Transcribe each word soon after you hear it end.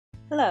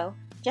Hello,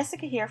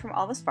 Jessica here from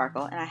All the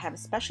Sparkle, and I have a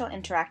special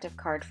interactive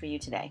card for you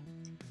today.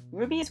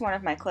 Ruby is one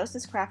of my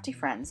closest crafty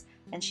friends,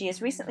 and she has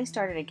recently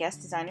started a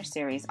guest designer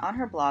series on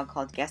her blog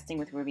called Guesting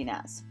with Ruby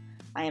Naz.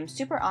 I am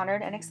super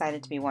honored and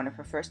excited to be one of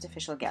her first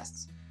official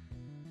guests.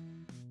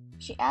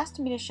 She asked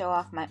me to show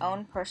off my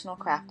own personal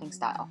crafting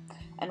style,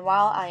 and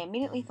while I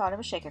immediately thought of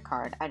a shaker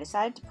card, I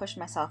decided to push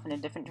myself in a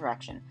different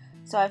direction,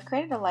 so I've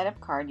created a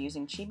light-up card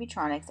using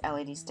Chibitronics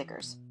LED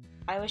stickers.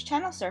 I was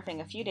channel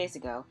surfing a few days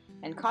ago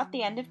and caught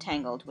the end of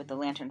Tangled with the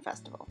Lantern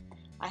Festival.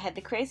 I had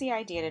the crazy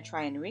idea to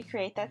try and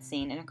recreate that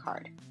scene in a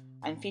card.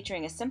 I'm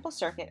featuring a simple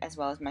circuit as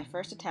well as my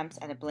first attempts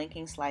at a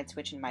blinking slide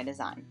switch in my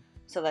design,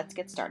 so let's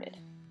get started.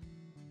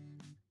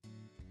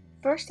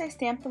 First, I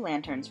stamped the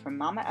lanterns from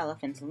Mama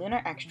Elephant's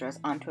Lunar Extras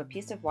onto a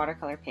piece of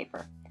watercolor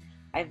paper.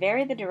 I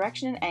vary the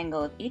direction and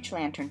angle of each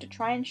lantern to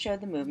try and show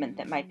the movement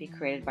that might be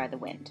created by the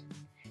wind.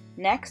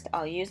 Next,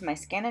 I'll use my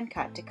scan and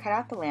cut to cut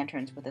out the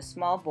lanterns with a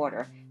small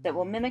border that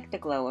will mimic the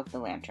glow of the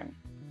lantern.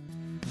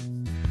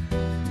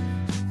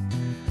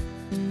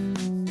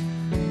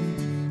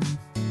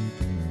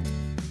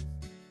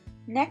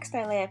 Next,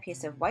 I lay a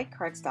piece of white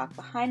cardstock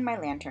behind my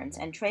lanterns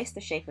and trace the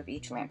shape of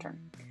each lantern.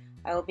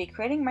 I will be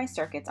creating my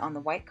circuits on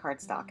the white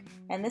cardstock,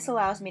 and this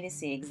allows me to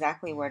see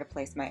exactly where to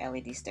place my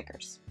LED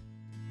stickers.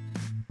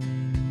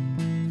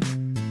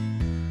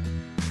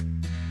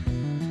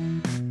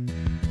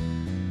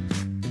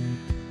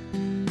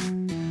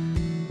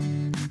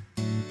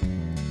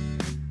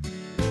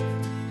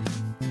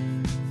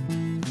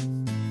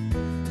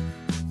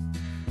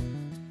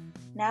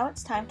 Now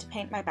it's time to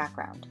paint my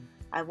background.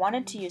 I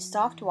wanted to use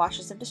soft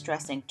washes of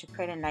distress ink to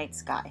create a night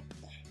sky.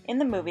 In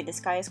the movie, the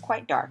sky is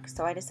quite dark,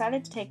 so I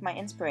decided to take my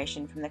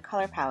inspiration from the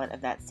color palette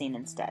of that scene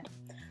instead.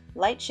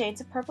 Light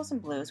shades of purples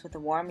and blues with the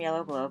warm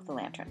yellow glow of the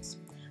lanterns.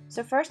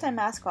 So first I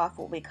mask off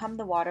what will become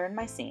the water in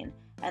my scene,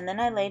 and then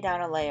I lay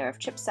down a layer of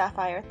chipped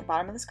sapphire at the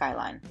bottom of the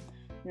skyline.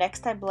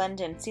 Next I blend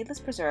in seedless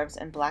preserves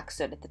and black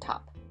soot at the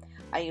top.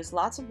 I use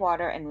lots of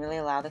water and really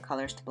allow the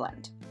colors to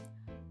blend.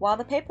 While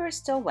the paper is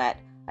still wet,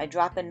 I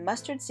drop in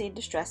mustard seed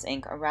distress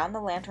ink around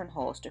the lantern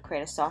holes to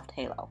create a soft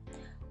halo.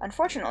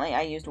 Unfortunately,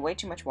 I used way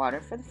too much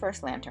water for the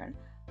first lantern,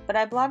 but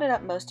I blotted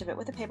up most of it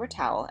with a paper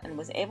towel and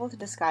was able to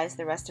disguise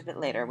the rest of it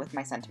later with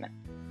my sentiment.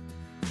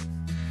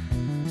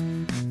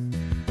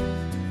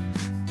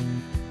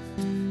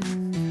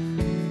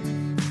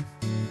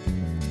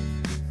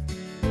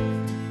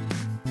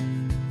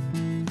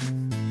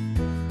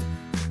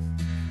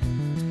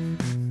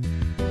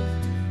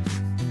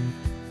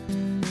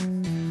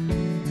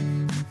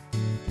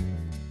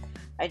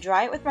 I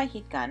dry it with my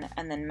heat gun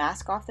and then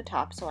mask off the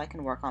top so I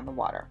can work on the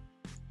water.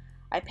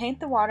 I paint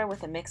the water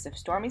with a mix of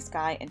stormy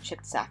sky and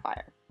chipped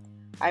sapphire.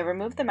 I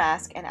remove the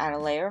mask and add a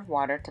layer of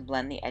water to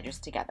blend the edges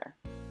together.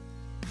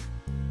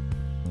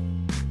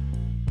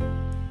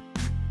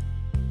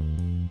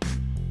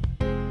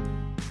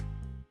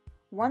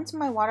 Once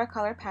my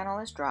watercolor panel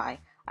is dry,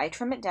 I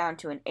trim it down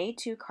to an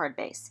A2 card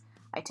base.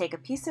 I take a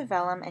piece of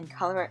vellum and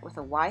color it with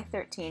a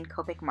Y13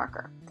 Copic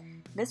marker.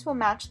 This will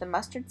match the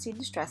mustard seed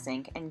distress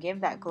ink and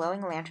give that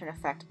glowing lantern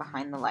effect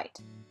behind the light.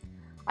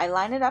 I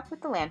line it up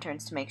with the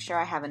lanterns to make sure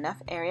I have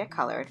enough area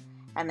colored,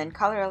 and then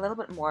color a little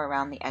bit more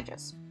around the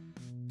edges.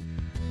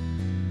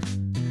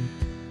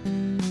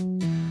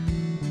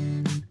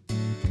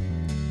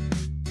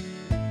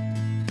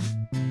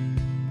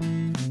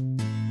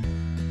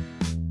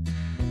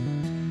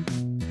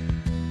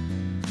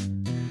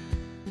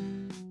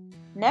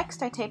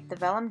 Next, I tape the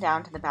vellum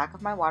down to the back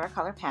of my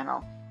watercolor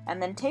panel, and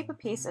then tape a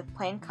piece of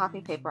plain copy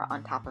paper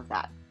on top of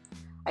that.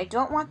 I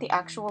don't want the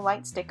actual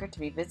light sticker to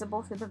be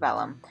visible through the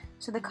vellum,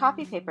 so the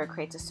copy paper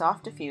creates a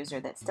soft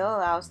diffuser that still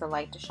allows the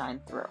light to shine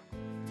through.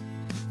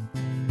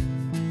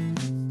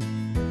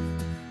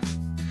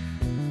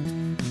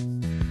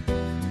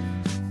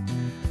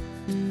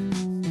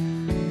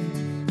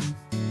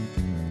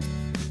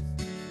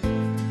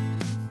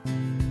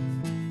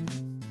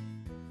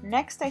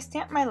 Next, I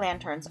stamp my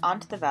lanterns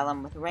onto the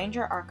vellum with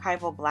Ranger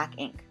Archival black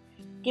ink.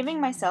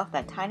 Giving myself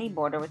that tiny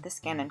border with the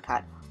scan and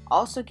cut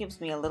also gives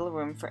me a little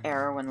room for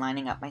error when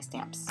lining up my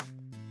stamps.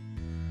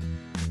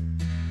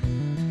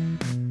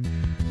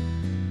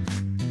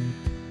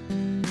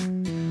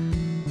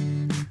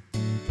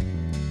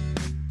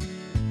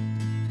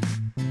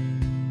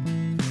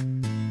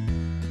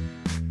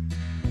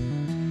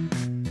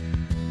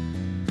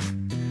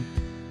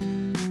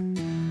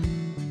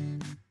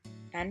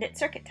 And it's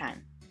circuit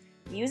time.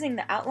 Using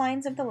the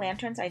outlines of the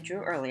lanterns I drew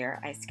earlier,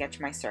 I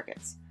sketch my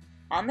circuits.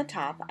 On the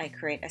top, I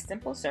create a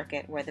simple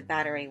circuit where the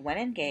battery, when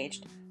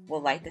engaged,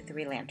 will light the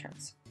 3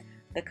 lanterns.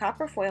 The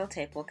copper foil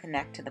tape will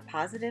connect to the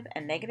positive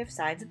and negative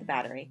sides of the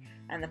battery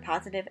and the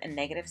positive and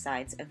negative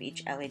sides of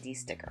each LED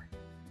sticker.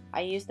 I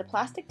use the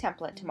plastic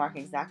template to mark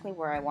exactly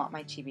where I want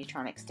my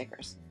Chibitronics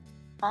stickers.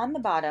 On the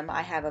bottom,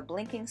 I have a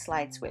blinking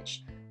slide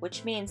switch,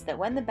 which means that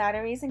when the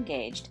battery is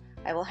engaged,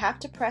 I will have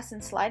to press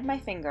and slide my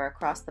finger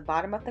across the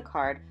bottom of the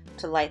card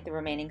to light the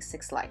remaining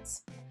 6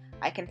 lights.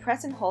 I can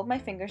press and hold my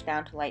fingers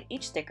down to light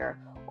each sticker,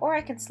 or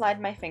I can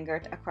slide my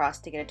finger across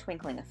to get a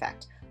twinkling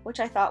effect, which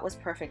I thought was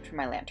perfect for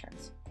my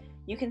lanterns.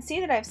 You can see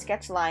that I've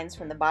sketched lines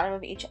from the bottom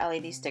of each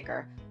LED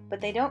sticker,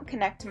 but they don't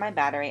connect to my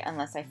battery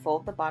unless I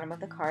fold the bottom of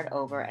the card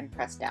over and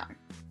press down.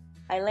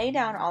 I lay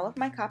down all of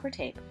my copper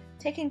tape,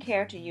 taking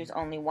care to use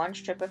only one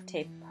strip of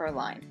tape per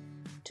line.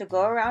 To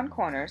go around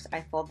corners,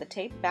 I fold the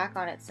tape back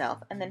on itself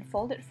and then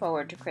fold it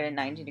forward to create a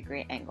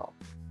 90-degree angle.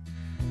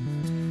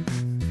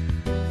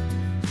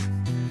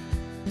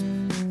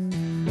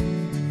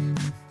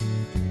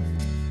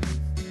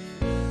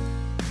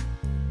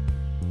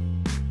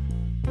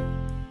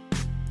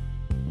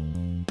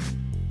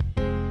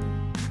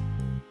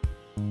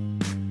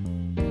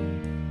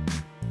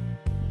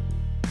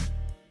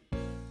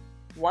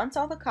 Once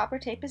all the copper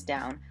tape is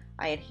down,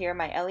 I adhere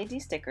my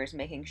LED stickers,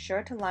 making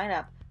sure to line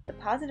up the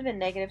positive and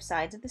negative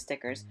sides of the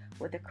stickers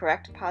with the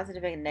correct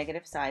positive and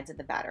negative sides of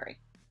the battery.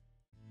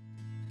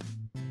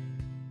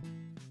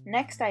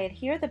 Next, I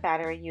adhere the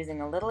battery using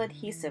a little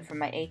adhesive from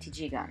my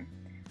ATG gun.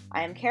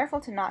 I am careful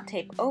to not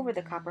tape over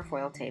the copper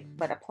foil tape,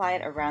 but apply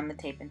it around the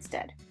tape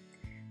instead.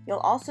 You'll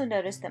also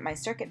notice that my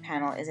circuit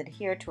panel is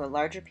adhered to a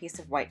larger piece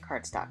of white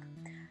cardstock.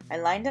 I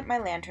lined up my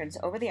lanterns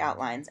over the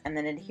outlines and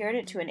then adhered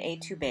it to an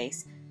A2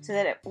 base so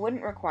that it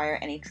wouldn't require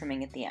any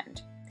trimming at the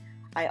end.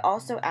 I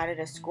also added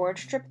a scored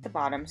strip at the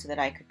bottom so that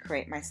I could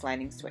create my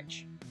sliding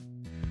switch.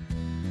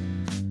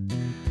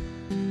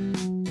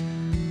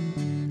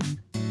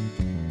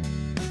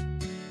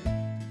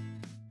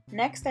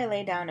 Next, I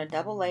lay down a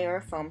double layer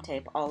of foam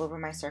tape all over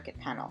my circuit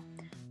panel.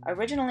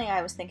 Originally,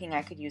 I was thinking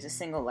I could use a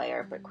single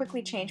layer, but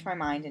quickly changed my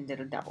mind and did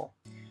a double.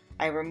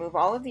 I remove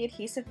all of the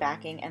adhesive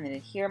backing and then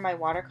adhere my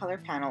watercolor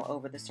panel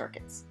over the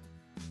circuits.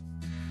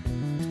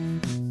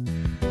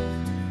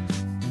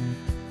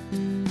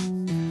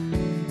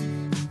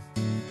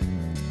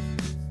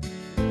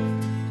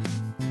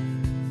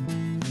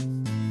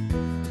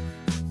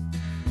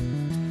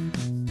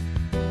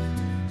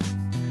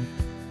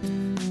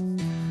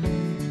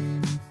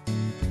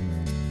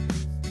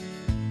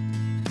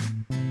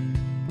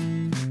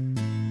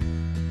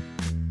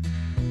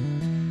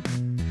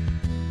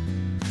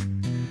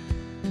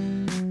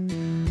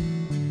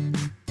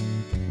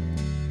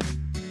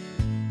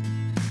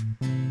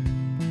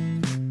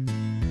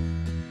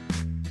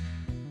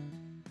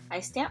 I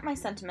stamp my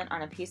sentiment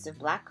on a piece of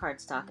black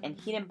cardstock and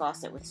heat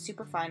emboss it with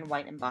superfine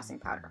white embossing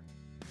powder.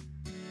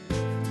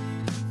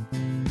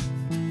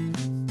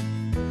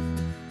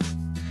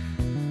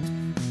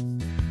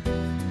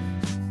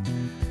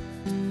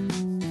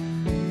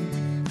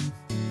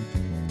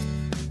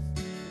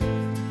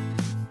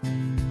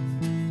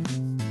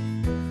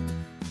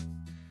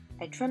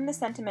 I trim the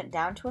sentiment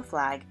down to a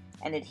flag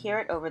and adhere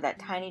it over that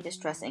tiny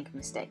distress ink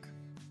mistake.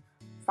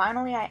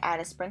 Finally, I add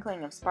a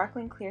sprinkling of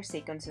sparkling clear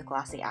sequins with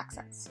glossy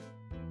accents.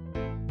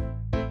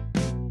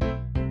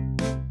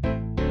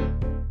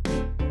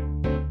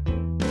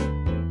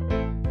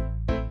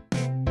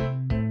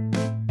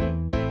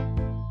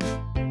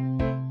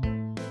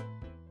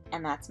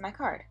 And that's my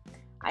card.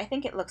 I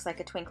think it looks like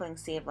a twinkling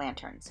sea of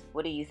lanterns.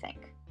 What do you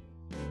think?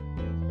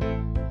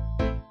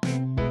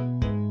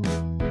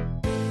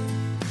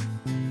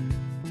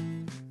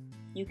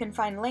 You can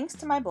find links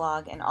to my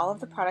blog and all of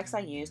the products I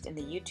used in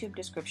the YouTube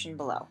description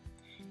below.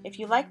 If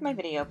you like my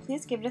video,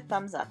 please give it a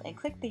thumbs up and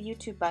click the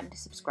YouTube button to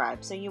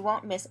subscribe so you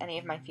won't miss any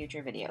of my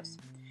future videos.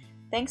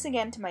 Thanks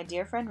again to my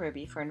dear friend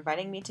Ruby for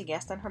inviting me to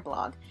guest on her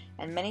blog,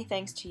 and many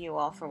thanks to you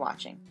all for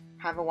watching.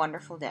 Have a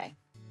wonderful day.